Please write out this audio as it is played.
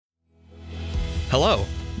Hello,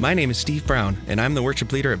 my name is Steve Brown, and I'm the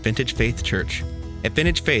worship leader at Vintage Faith Church. At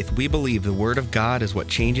Vintage Faith, we believe the Word of God is what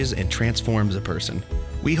changes and transforms a person.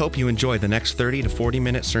 We hope you enjoy the next 30 to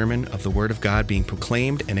 40-minute sermon of the Word of God being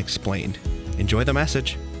proclaimed and explained. Enjoy the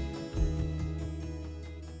message.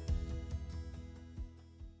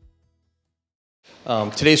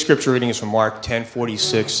 Today's scripture reading is from Mark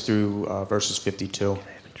 10:46 through verses 52.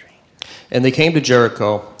 And they came to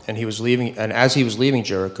Jericho, and as he was leaving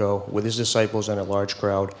Jericho with his disciples and a large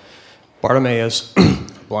crowd, Bartimaeus, a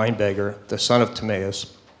blind beggar, the son of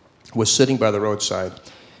Timaeus, was sitting by the roadside.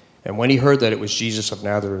 And when he heard that it was Jesus of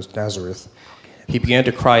Nazareth, he began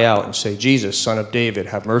to cry out and say, "Jesus, Son of David,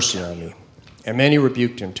 have mercy on me." And many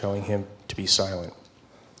rebuked him, telling him to be silent.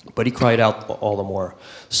 But he cried out all the more,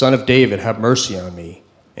 "Son of David, have mercy on me."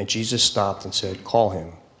 And Jesus stopped and said, "Call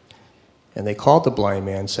him." And they called the blind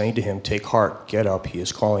man, saying to him, "Take heart, get up, he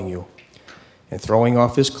is calling you." And throwing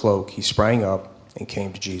off his cloak, he sprang up and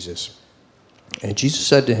came to Jesus. And Jesus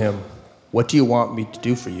said to him, "What do you want me to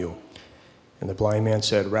do for you?" And the blind man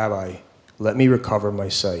said, "Rabbi, let me recover my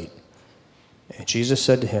sight." And Jesus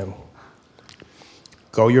said to him,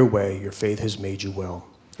 "Go your way, your faith has made you well."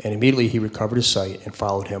 And immediately he recovered his sight and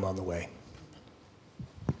followed him on the way.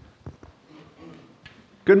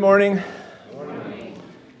 Good morning.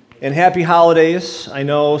 And happy holidays. I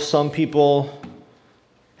know some people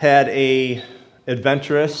had a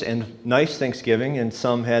adventurous and nice Thanksgiving, and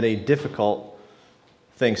some had a difficult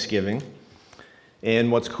Thanksgiving.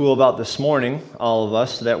 And what's cool about this morning, all of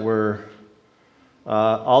us that were,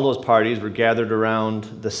 all those parties were gathered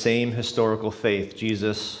around the same historical faith: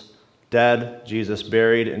 Jesus dead, Jesus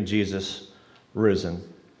buried, and Jesus risen.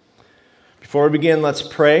 Before we begin, let's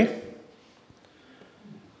pray.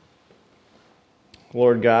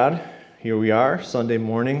 Lord God, here we are, Sunday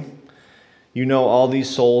morning. You know all these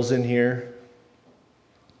souls in here.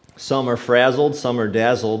 Some are frazzled, some are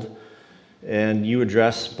dazzled, and you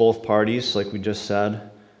address both parties, like we just said.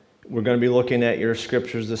 We're going to be looking at your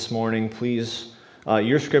scriptures this morning. Please,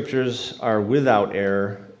 your scriptures are without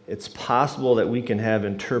error. It's possible that we can have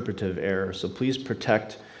interpretive error, so please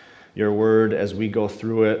protect your word as we go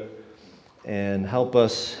through it, and help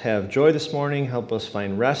us have joy this morning, help us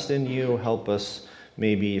find rest in you, help us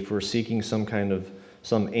maybe if we're seeking some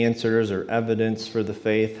answers or evidence for the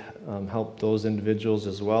faith, help those individuals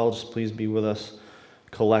as well. Just please be with us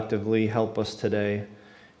collectively, help us today,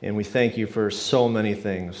 and we thank you for so many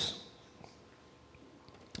things.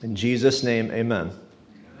 In Jesus' name, amen.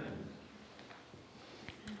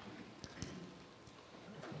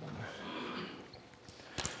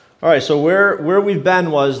 All right, so where we've been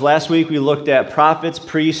was last week we looked at prophets,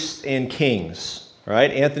 priests, and kings. All right,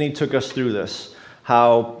 Anthony took us through this.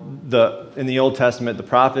 How in the Old Testament, the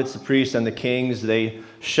prophets, the priests, and the kings, they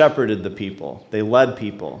shepherded the people. They led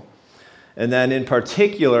people. And then in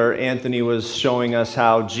particular, Anthony was showing us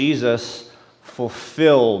how Jesus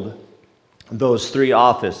fulfilled those three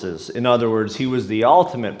offices. In other words, he was the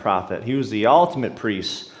ultimate prophet. He was the ultimate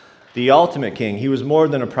priest, the ultimate king. He was more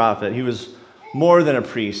than a prophet. He was more than a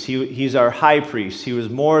priest. He's our high priest. He was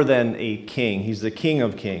more than a king. He's the King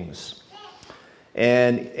of Kings.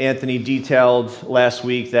 And Anthony detailed last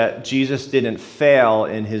week that Jesus didn't fail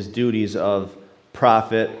in his duties of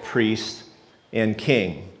prophet, priest, and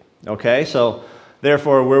king. Okay, so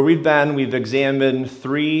therefore, where we've been, we've examined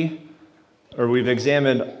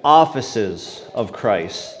offices of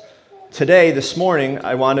Christ. Today, this morning,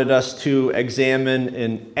 I wanted us to examine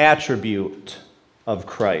an attribute of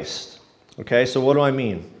Christ. Okay, so what do I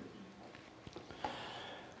mean?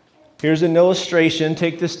 Here's an illustration.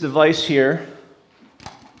 Take this device here.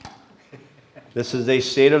 This is a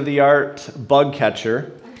state-of-the-art bug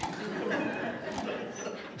catcher.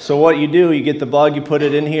 So what you do, you get the bug, you put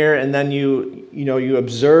it in here, and then you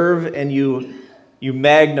observe and you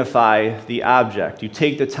magnify the object. You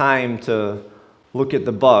take the time to look at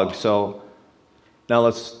the bug. So now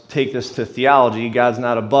let's take this to theology. God's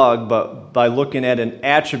not a bug, but by looking at an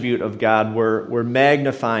attribute of God, we're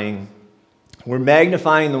magnifying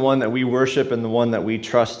the one that we worship and the one that we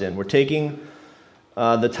trust in. We're taking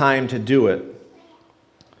the time to do it.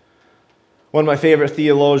 One of my favorite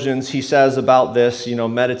theologians, he says about this,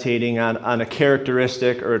 meditating on a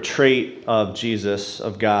characteristic or a trait of Jesus,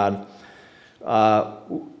 of God.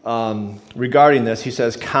 Regarding this, he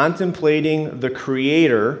says, contemplating the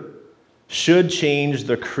Creator should change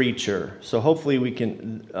the creature. So hopefully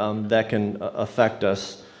that can affect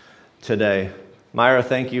us today. Myra,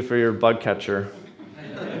 thank you for your bug catcher.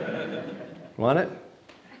 Want it?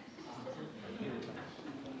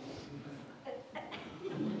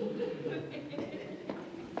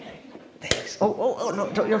 Thanks. Oh, no,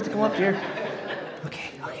 you have to come up here.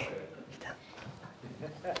 Okay. Get down.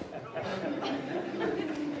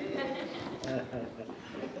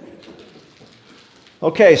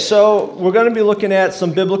 Okay, so we're going to be looking at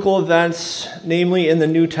some biblical events, namely in the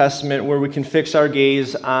New Testament, where we can fix our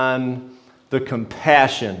gaze on the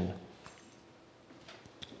compassion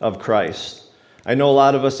of Christ. I know a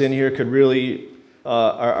lot of us in here could really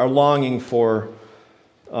are longing for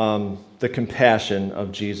the compassion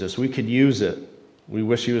of Jesus. We could use it. We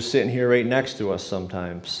wish he was sitting here right next to us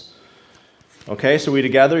sometimes. Okay, so we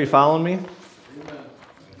together? You following me?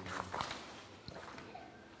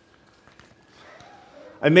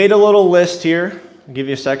 I made a little list here. I'll give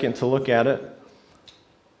you a second to look at it.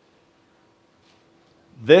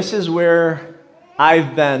 This is where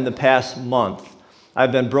I've been the past month.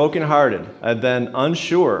 I've been brokenhearted. I've been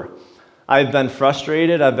unsure. I've been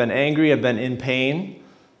frustrated. I've been angry. I've been in pain.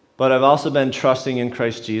 But I've also been trusting in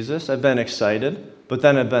Christ Jesus. I've been excited, but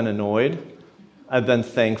then I've been annoyed. I've been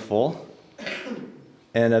thankful.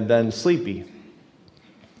 And I've been sleepy.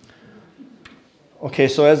 Okay,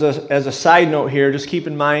 so as a side note here, just keep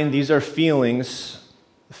in mind these are feelings.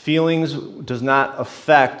 Feelings does not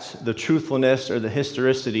affect the truthfulness or the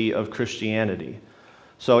historicity of Christianity.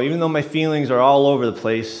 So even though my feelings are all over the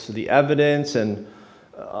place, the evidence and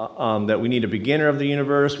that we need a beginner of the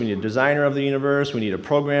universe, we need a designer of the universe, we need a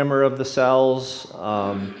programmer of the cells,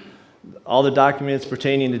 all the documents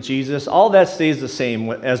pertaining to Jesus, all that stays the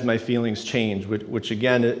same as my feelings change, which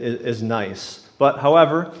again is nice. But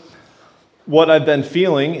however, what I've been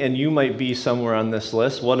feeling, and you might be somewhere on this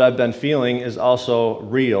list, what I've been feeling is also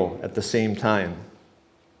real at the same time.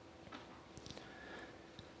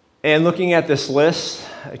 And looking at this list,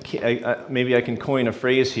 maybe I can coin a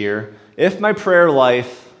phrase here. If my prayer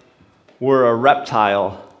life were a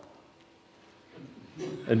reptile,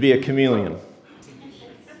 it'd be a chameleon.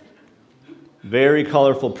 Very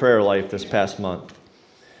colorful prayer life this past month.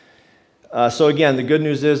 So again, the good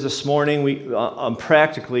news is this morning,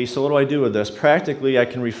 practically, so what do I do with this? Practically, I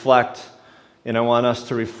can reflect, and I want us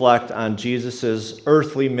to reflect on Jesus'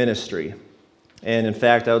 earthly ministry. And in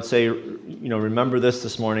fact, I would say, remember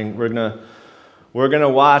this morning. We're gonna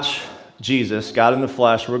watch Jesus, God in the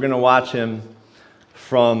flesh. We're gonna watch him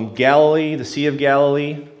from Galilee, the Sea of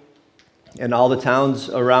Galilee, and all the towns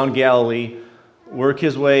around Galilee, work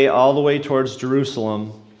his way all the way towards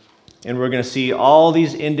Jerusalem. And we're going to see all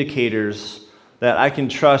these indicators that I can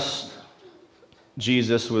trust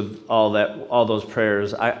Jesus with all those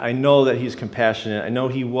prayers. I know that he's compassionate. I know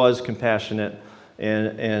he was compassionate,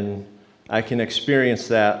 and I can experience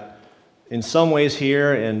that in some ways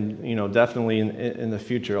here, and definitely in the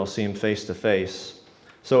future I'll see him face to face.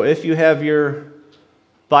 So if you have your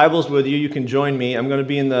Bibles with you, you can join me. I'm going to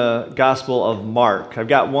be in the Gospel of Mark. I've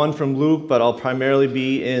got one from Luke, but I'll primarily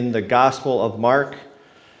be in the Gospel of Mark,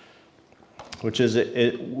 which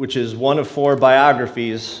is one of 4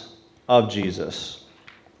 biographies of Jesus.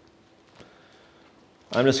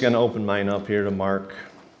 I'm just going to open mine up here to Mark.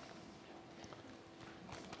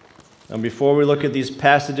 And before we look at these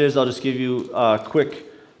passages, I'll just give you a quick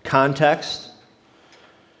context.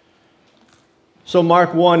 So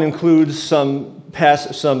Mark 1 includes some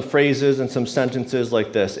phrases and some sentences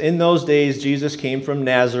like this. In those days, Jesus came from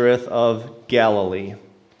Nazareth of Galilee,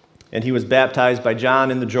 and he was baptized by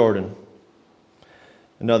John in the Jordan.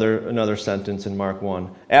 Another sentence in Mark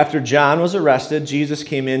 1. After John was arrested, Jesus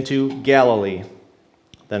came into Galilee.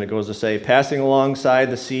 Then it goes to say, passing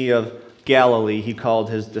alongside the Sea of Galilee, he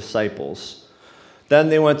called his disciples. Then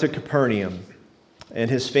they went to Capernaum,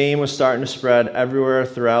 and his fame was starting to spread everywhere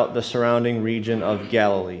throughout the surrounding region of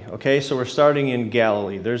Galilee. Okay, so we're starting in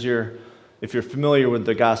Galilee. If you're familiar with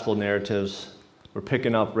the gospel narratives, we're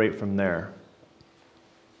picking up right from there.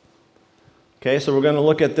 Okay, so we're going to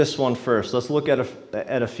look at this one first. Let's look at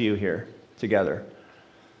a few here together.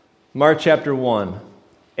 Mark chapter 1.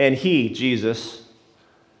 And he, Jesus,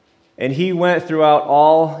 and he went throughout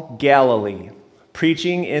all Galilee,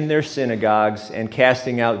 preaching in their synagogues and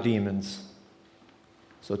casting out demons.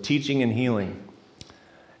 So teaching and healing.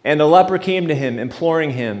 And a leper came to him,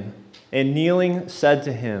 imploring him, and kneeling said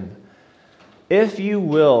to him, if you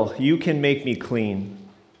will, you can make me clean.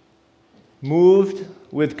 Moved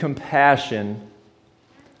with compassion,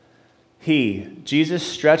 Jesus,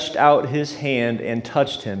 stretched out his hand and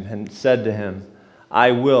touched him and said to him,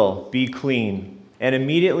 I will be clean. And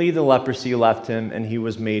immediately the leprosy left him and he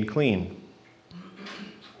was made clean.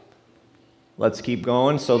 Let's keep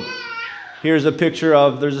going. So here's a picture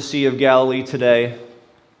there's a Sea of Galilee today.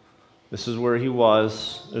 This is where he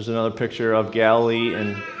was. There's another picture of Galilee,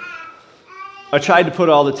 and I tried to put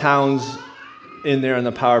all the towns in there in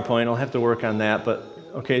the PowerPoint. I'll have to work on that, but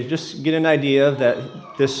okay, just get an idea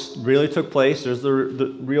that this really took place. There's the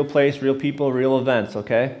real place, real people, real events,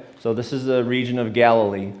 okay? So this is the region of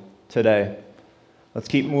Galilee today. Let's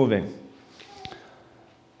keep moving.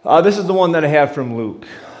 This is the one that I have from Luke.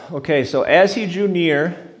 Okay, so as he drew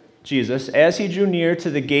near to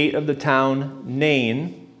the gate of the town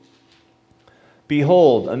Nain,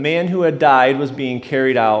 behold, a man who had died was being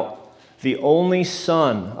carried out, the only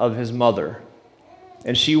son of his mother.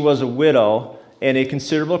 And she was a widow, and a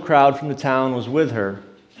considerable crowd from the town was with her.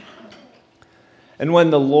 And when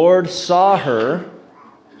the Lord saw her,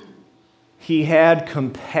 he had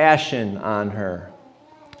compassion on her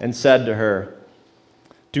and said to her,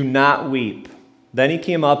 "Do not weep." Then he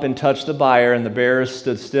came up and touched the bier, and the bearers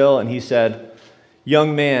stood still, and he said,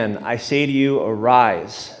 "Young man, I say to you,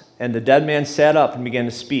 arise." And the dead man sat up and began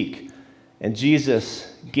to speak, and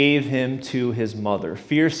Jesus gave him to his mother.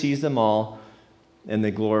 Fear seized them all, and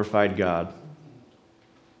they glorified God.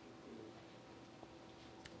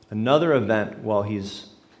 Another event while he's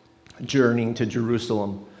journeying to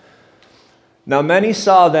Jerusalem. Now many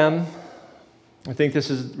saw them. I think this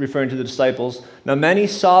is referring to the disciples. Now many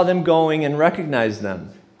saw them going and recognized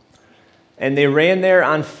them. And they ran there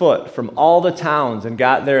on foot from all the towns and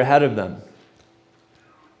got there ahead of them.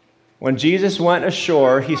 When Jesus went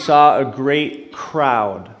ashore, he saw a great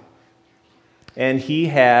crowd, and he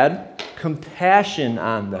had compassion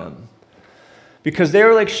on them, because they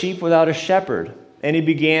were like sheep without a shepherd. And he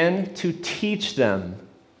began to teach them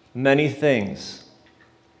many things.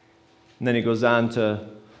 And then he goes on to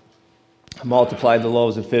multiply the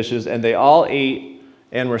loaves and fishes, and they all ate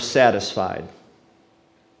and were satisfied.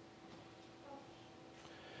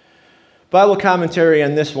 Bible commentary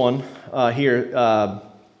on this one here,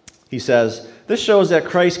 he says, this shows that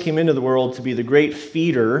Christ came into the world to be the great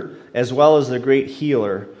feeder as well as the great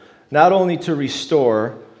healer, not only to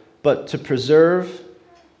restore, but to preserve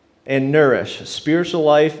and nourish spiritual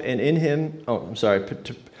life, and in him,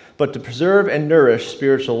 but to preserve and nourish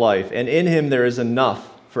spiritual life, and in him there is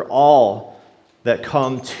enough for all that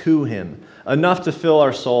come to him, enough to fill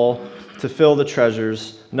our soul, to fill the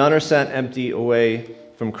treasures. None are sent empty away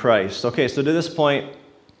from Christ. Okay, so to this point,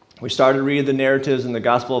 we started reading the narratives in the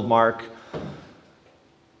Gospel of Mark.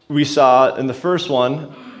 We saw in the first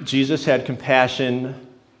one, Jesus had compassion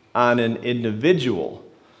on an individual.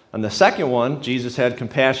 On the second one, Jesus had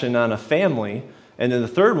compassion on a family. And in the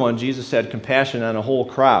third one, Jesus had compassion on a whole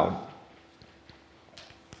crowd.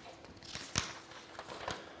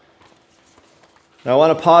 Now I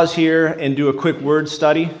want to pause here and do a quick word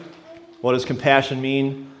study. What does compassion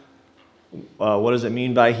mean? What does it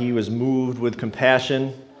mean by he was moved with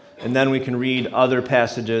compassion? And then we can read other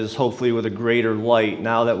passages, hopefully with a greater light,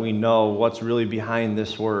 now that we know what's really behind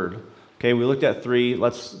this word. Okay, we looked at 3.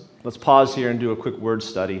 Let's pause here and do a quick word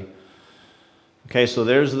study. Okay, so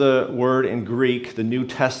there's the word in Greek. The New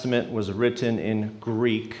Testament was written in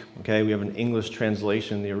Greek. Okay, we have an English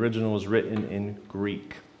translation. The original was written in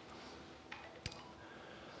Greek.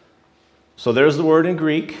 So there's the word in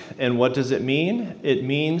Greek, and what does it mean? It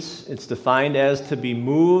means, it's defined as to be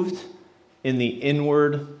moved in the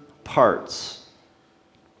inward parts,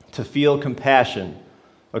 to feel compassion.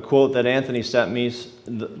 A quote that Anthony sent me,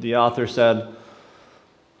 the author said,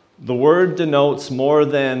 "The word denotes more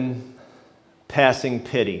than passing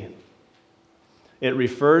pity. It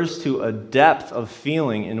refers to a depth of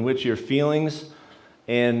feeling in which your feelings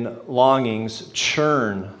and longings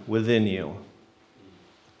churn within you."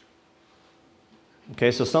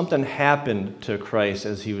 Okay, so something happened to Christ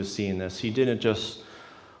as he was seeing this. He didn't just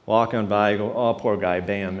walk on by, go, "Oh, poor guy,"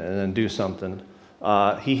 bam, and then do something.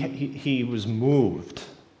 He was moved.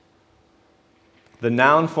 The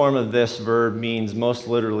noun form of this verb means most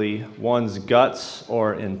literally one's guts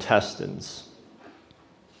or intestines.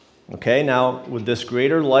 Okay, now with this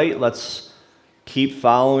greater light, let's keep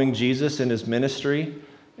following Jesus in his ministry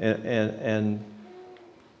and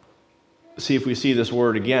see if we see this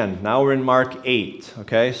word again. Now we're in Mark 8,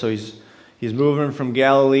 okay? So he's moving from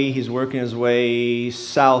Galilee. He's working his way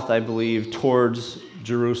south, I believe, towards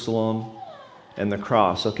Jerusalem and the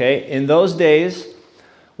cross, okay? In those days,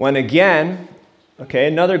 when again, okay,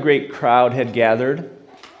 another great crowd had gathered,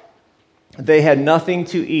 they had nothing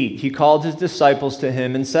to eat. He called his disciples to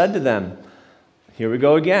him and said to them, here we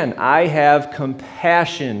go again, "I have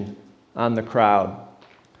compassion on the crowd,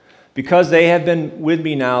 because they have been with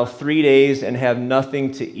me now 3 days and have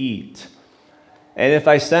nothing to eat. And if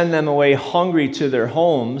I send them away hungry to their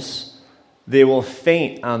homes, they will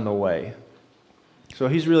faint on the way." So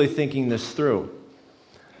he's really thinking this through.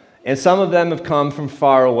 "And some of them have come from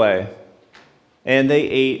far away, and they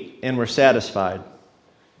ate and were satisfied."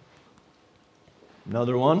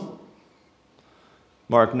 Another one.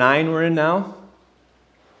 Mark 9 we're in now.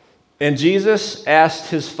 "And Jesus asked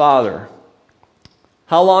his father,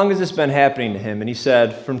 'How long has this been happening to him?' And he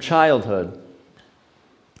said, 'From childhood.'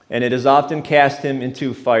 and it has often cast him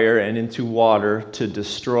into fire and into water to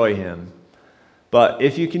destroy him. But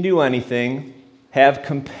if you can do anything, have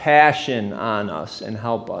compassion on us and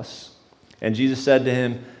help us." And Jesus said to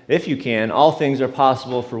him, "If you can, all things are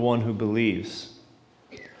possible for one who believes."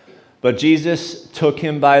 But Jesus took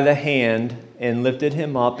him by the hand and lifted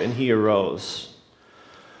him up, and he arose.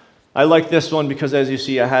 I like this one because, as you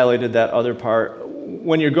see, I highlighted that other part.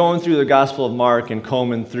 When you're going through the Gospel of Mark and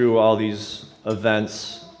combing through all these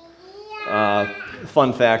events,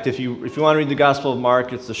 fun fact, if you want to read the Gospel of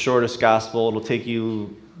Mark, it's the shortest gospel. It'll take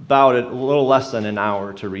you about a little less than an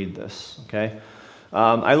hour to read this, okay?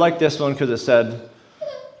 I like this one because it said,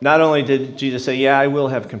 not only did Jesus say, "Yeah, I will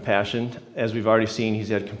have compassion," as we've already seen, he's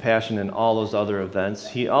had compassion in all those other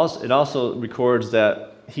events. It also records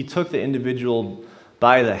that he took the individual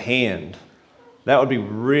by the hand. That would be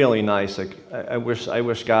really nice. Like, I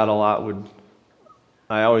wish God a lot would.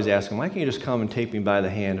 I always ask him, "Why can't you just come and take me by the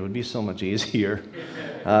hand? It would be so much easier."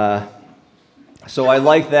 So I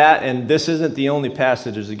like that, and this isn't the only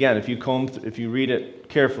passages. Again, if you read it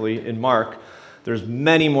carefully in Mark, there's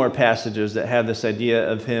many more passages that have this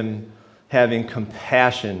idea of him having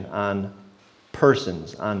compassion on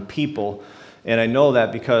persons, on people. And I know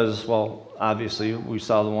that because, well, obviously we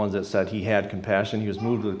saw the ones that said he had compassion, he was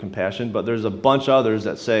moved with compassion, but there's a bunch of others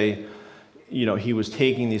that say, he was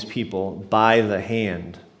taking these people by the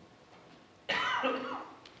hand.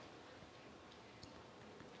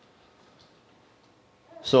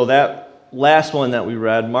 So that last one that we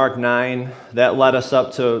read, Mark 9, that led us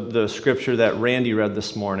up to the scripture that Randy read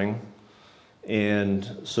this morning. And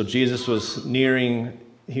so Jesus was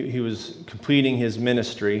he was completing his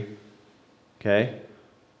ministry, okay,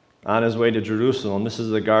 on his way to Jerusalem. This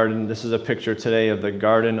is the garden. This is a picture today of the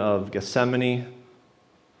Garden of Gethsemane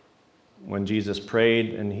when Jesus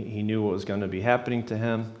prayed and he knew what was going to be happening to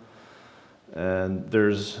him. And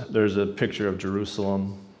there's a picture of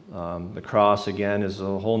Jerusalem. The cross, again, is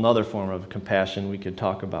a whole other form of compassion we could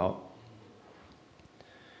talk about.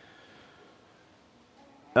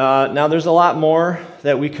 Now, there's a lot more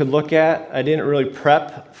that we could look at. I didn't really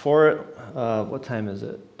prep for it. What time is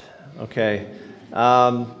it? Okay.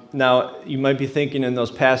 Now, you might be thinking in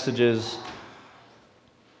those passages,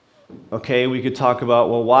 okay, we could talk about,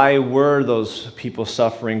 well, why were those people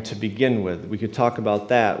suffering to begin with? We could talk about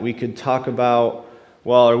that. We could talk about,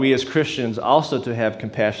 well, are we as Christians also to have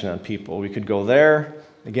compassion on people? We could go there.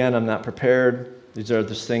 Again, I'm not prepared. These are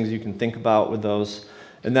just things you can think about with those.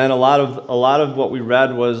 And then a lot of what we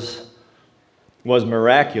read was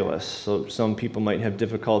miraculous. So some people might have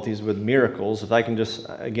difficulties with miracles. If I can just,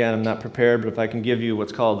 again, I'm not prepared, but if I can give you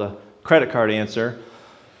what's called a credit card answer,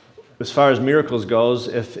 as far as miracles goes,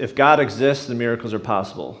 if God exists, the miracles are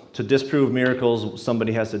possible. To disprove miracles,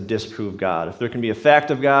 somebody has to disprove God. If there can be a fact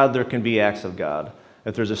of God, there can be acts of God.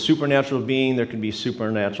 If there's a supernatural being, there can be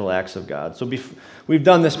supernatural acts of God. So we've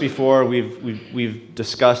done this before. We've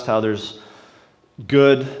discussed how there's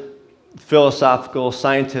good philosophical,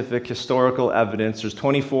 scientific, historical evidence. There's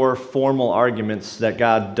 24 formal arguments that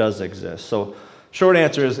God does exist. So short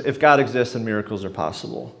answer is, if God exists, then miracles are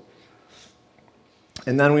possible.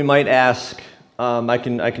 And then we might ask, I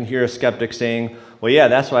can hear a skeptic saying, well, yeah,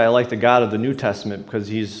 that's why I like the God of the New Testament, because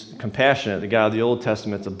he's compassionate. The God of the Old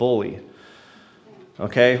Testament's a bully.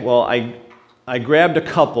 Okay, well, I grabbed a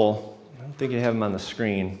couple. I don't think you have them on the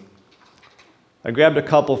screen. I grabbed a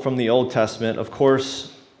couple from the Old Testament. Of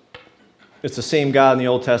course, it's the same God in the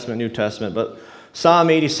Old Testament, New Testament. But Psalm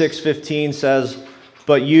 86:15 says,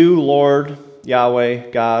 "But you, Lord, Yahweh,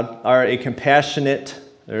 God, are a compassionate,"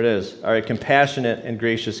 there it is, "are a compassionate and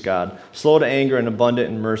gracious God, slow to anger and abundant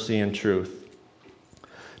in mercy and truth."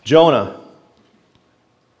 Jonah,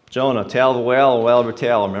 tail of the whale, a whale of a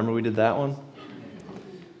tail. Remember we did that one?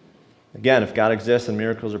 Again, if God exists, then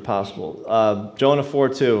miracles are possible. Jonah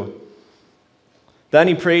 4:2. "Then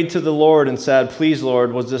he prayed to the Lord and said, 'Please,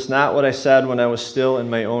 Lord, was this not what I said when I was still in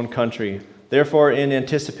my own country? Therefore, in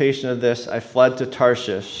anticipation of this, I fled to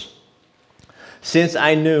Tarshish, since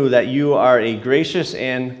I knew that you are a gracious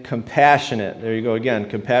and compassionate,'" there you go again,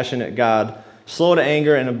 compassionate God, "slow to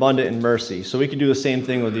anger and abundant in mercy." So we could do the same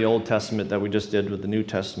thing with the Old Testament that we just did with the New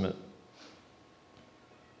Testament.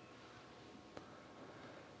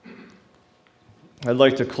 I'd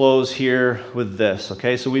like to close here with this,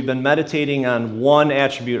 okay? So we've been meditating on one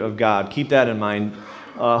attribute of God. Keep that in mind.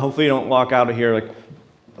 Hopefully you don't walk out of here like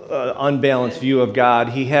an unbalanced view of God.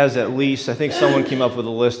 He has at least, I think someone came up with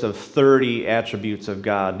a list of 30 attributes of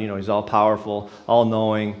God. He's all-powerful,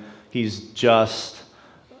 all-knowing, he's just,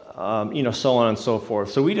 so on and so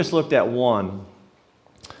forth. So we just looked at one.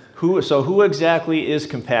 Who exactly is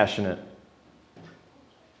compassionate?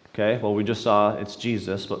 Okay, well, we just saw it's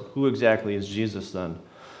Jesus, but who exactly is Jesus then?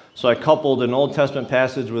 So I coupled an Old Testament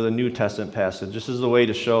passage with a New Testament passage. This is the way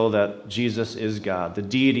to show that Jesus is God, the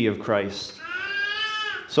deity of Christ.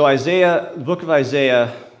 So Isaiah, the book of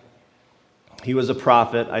Isaiah, he was a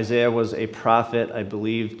prophet. Isaiah was a prophet, I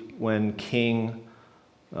believe, when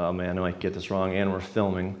oh man, I might get this wrong, and we're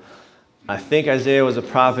filming. I think Isaiah was a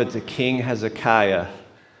prophet to King Hezekiah.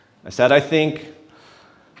 I said I think.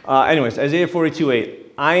 Anyways, Isaiah 42:8.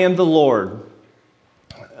 I am the Lord,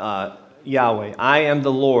 Yahweh. I am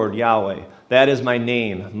the Lord, Yahweh. That is my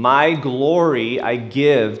name. My glory I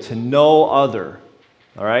give to no other.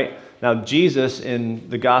 All right? Now, Jesus in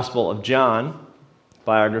the Gospel of John,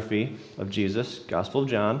 biography of Jesus, Gospel of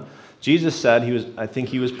John, Jesus said, I think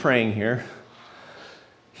he was praying here.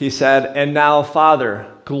 He said, "And now, Father,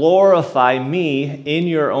 glorify me in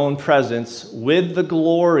your own presence with the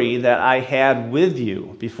glory that I had with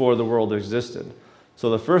you before the world existed." So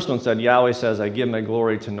the first one said, Yahweh says, "I give my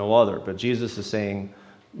glory to no other." But Jesus is saying,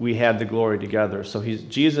 we had the glory together. So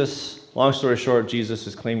Jesus, long story short, Jesus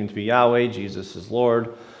is claiming to be Yahweh. Jesus is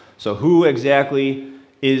Lord. So who exactly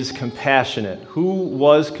is compassionate? Who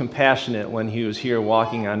was compassionate when he was here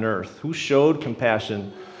walking on earth? Who showed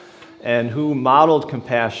compassion and who modeled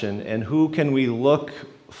compassion? And who can we look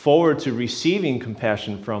forward to receiving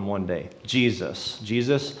compassion from one day? Jesus.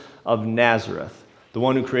 Jesus of Nazareth, the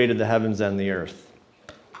one who created the heavens and the earth.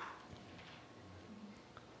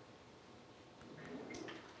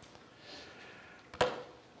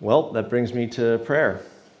 Well, that brings me to prayer.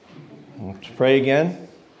 Let's pray again.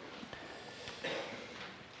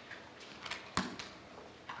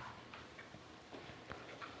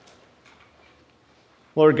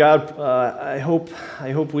 Lord God, I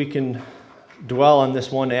hope we can dwell on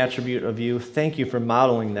this one attribute of you. Thank you for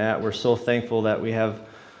modeling that. We're so thankful that we have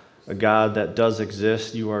a God that does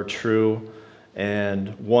exist. You are true.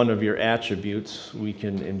 And one of your attributes we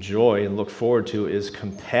can enjoy and look forward to is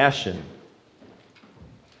compassion.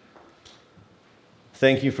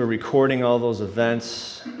 Thank you for recording all those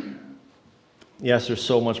events. Yes, there's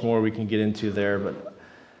so much more we can get into there, but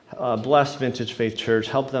bless Vintage Faith Church.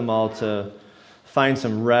 Help them all to find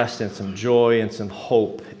some rest and some joy and some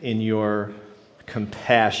hope in your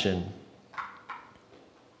compassion.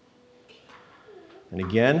 And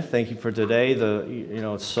again, thank you for today.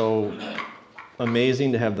 It's so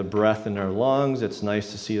amazing to have the breath in our lungs. It's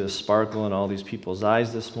nice to see the sparkle in all these people's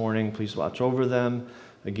eyes this morning. Please watch over them.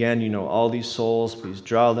 Again, you know all these souls. Please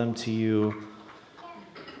draw them to you.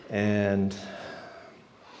 And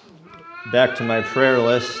back to my prayer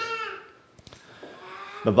list.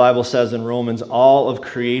 The Bible says in Romans, all of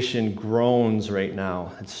creation groans right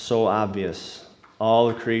now. It's so obvious.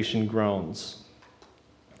 All of creation groans.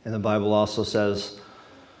 And the Bible also says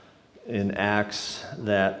in Acts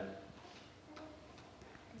that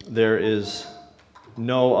there is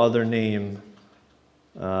no other name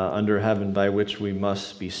under heaven by which we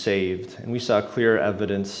must be saved. And we saw clear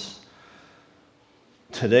evidence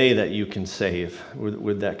today that you can save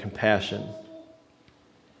with that compassion.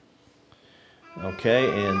 Okay,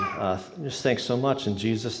 and just thanks so much. In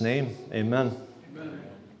Jesus' name, amen.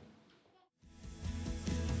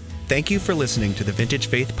 Thank you for listening to the Vintage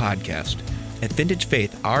Faith Podcast. At Vintage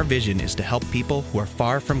Faith, our vision is to help people who are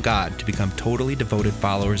far from God to become totally devoted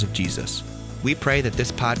followers of Jesus. We pray that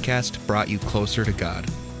this podcast brought you closer to God.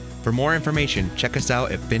 For more information, check us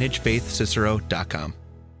out at vintagefaithcicero.com.